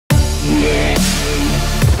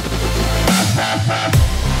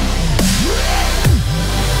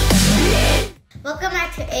Welcome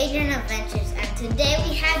back to Adrianadventures, and today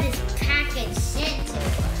we have this package sent to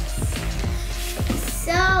us.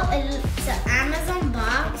 So it's an Amazon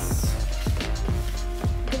box.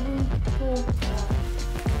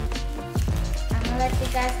 I'm gonna let you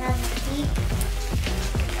guys have a peek.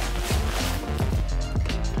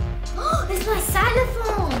 Oh, it's my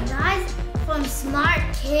xylophone, guys, from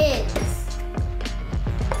Smarkids.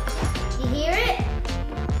 You hear it?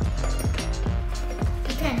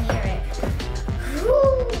 You can hear it.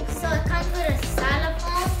 Woo! So it comes with a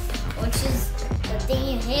xylophone, which is the thing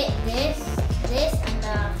you hit, this, and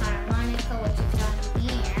the harmonica, which is down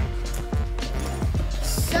here.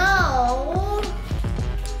 So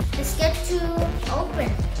let's get to open.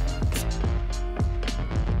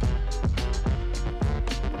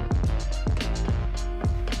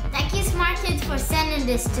 Thank you, Smarkids, for sending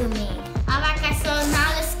this to me. Alright, so now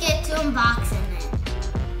let's get to unboxing it.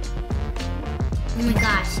 Oh my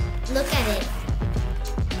gosh, look at it.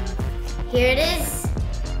 Here it is.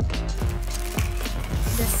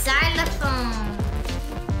 The xylophone.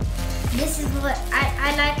 This is what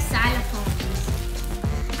I like xylophones.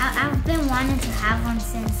 I've been wanting to have one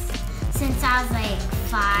since I was like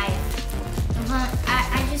 5.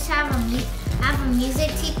 I just have a music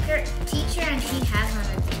teacher and she has one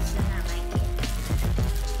of these and I like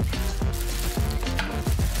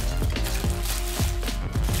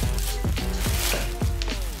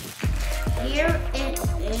it. Here it is.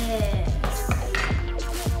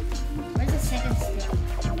 Where's the second step?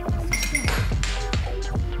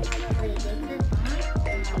 Wait, they clip on?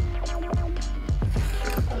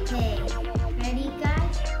 Okay, ready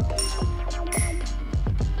guys? Hold on.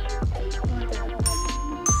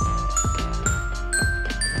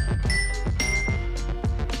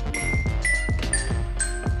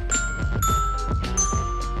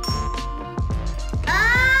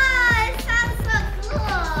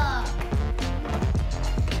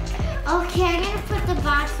 Okay, I'm gonna put the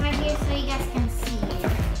box right here so you guys can see it.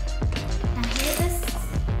 Now here's this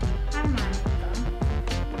harmonica.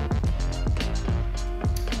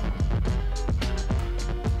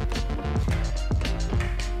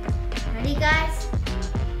 Ready, guys?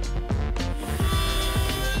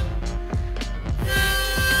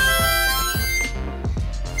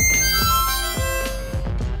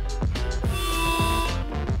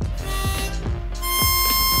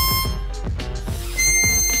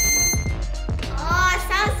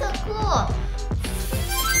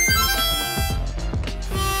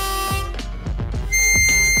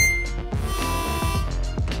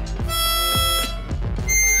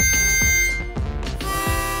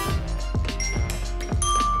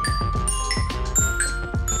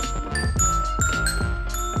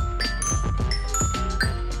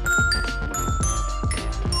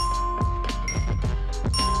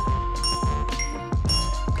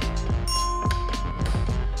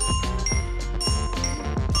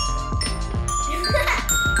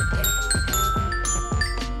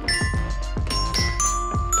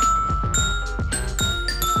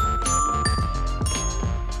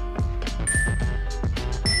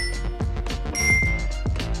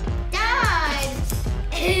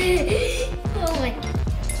 Oh my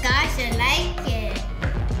gosh, I like it.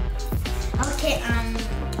 Okay,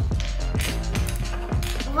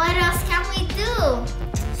 what else can we do?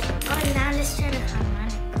 Oh, now let's try the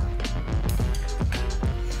harmonica.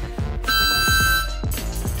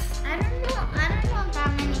 I don't know that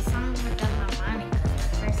many songs with the harmonica. It's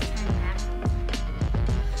the first time having one.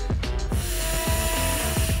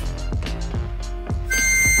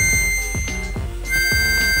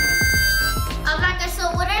 Alright, so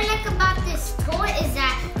what I like about this toy is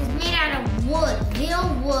that it's made out of wood, real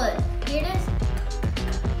wood. Hear this?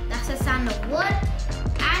 That's the sound of wood.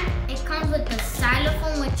 And it comes with the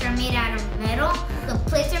xylophone, which are made out of metal. The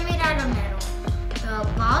plates are made out of metal. The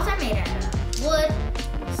balls are made out of wood.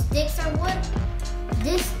 The sticks are wood.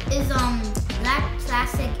 This is black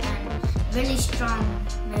plastic and really strong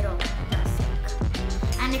metal plastic.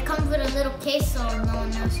 And it comes with a little case so no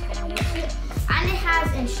one else can use it. And it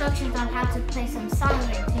has instructions on how to play some songs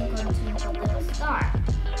like Twinkle Twinkle Little Star.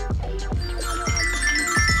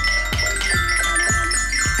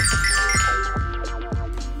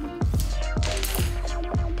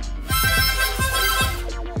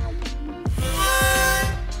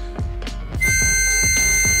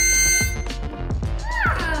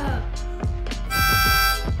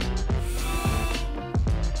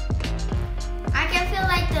 I can feel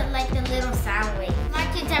like the little sound wave.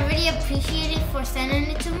 Smarkids, I really appreciate it for sending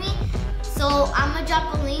it to me. So I'm gonna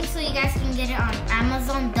drop a link so you guys can get it on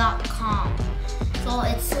Amazon.com. So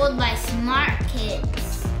it's sold by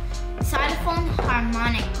Smarkids. Xylophone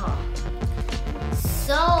harmonica.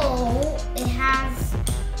 So it has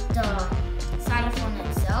the xylophone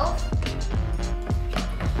itself.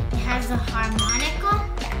 It has a harmonica,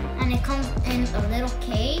 and it comes in a little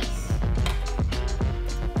case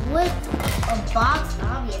with a box,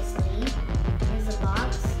 obviously. Here's a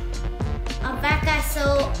box. Alright guys,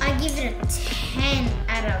 so I give it a 10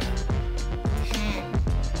 out of 10.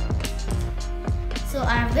 So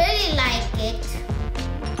I really like it.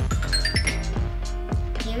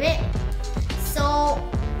 Give it. So,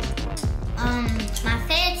 my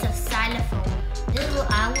favorite's a xylophone. This is what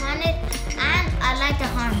I wanted, and I like the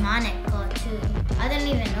harmonica too. I didn't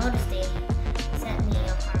even notice they sent me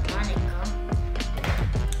a harmonica.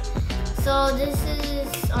 So this is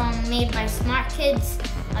made by Smarkids.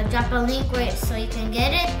 I'll drop a link where so you can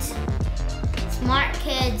get it.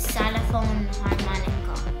 Smarkids xylophone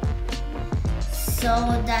harmonica.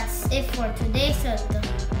 So that's it for today. So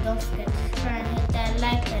don't forget to hit that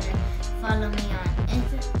like button. Follow me on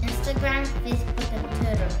Instagram, Facebook,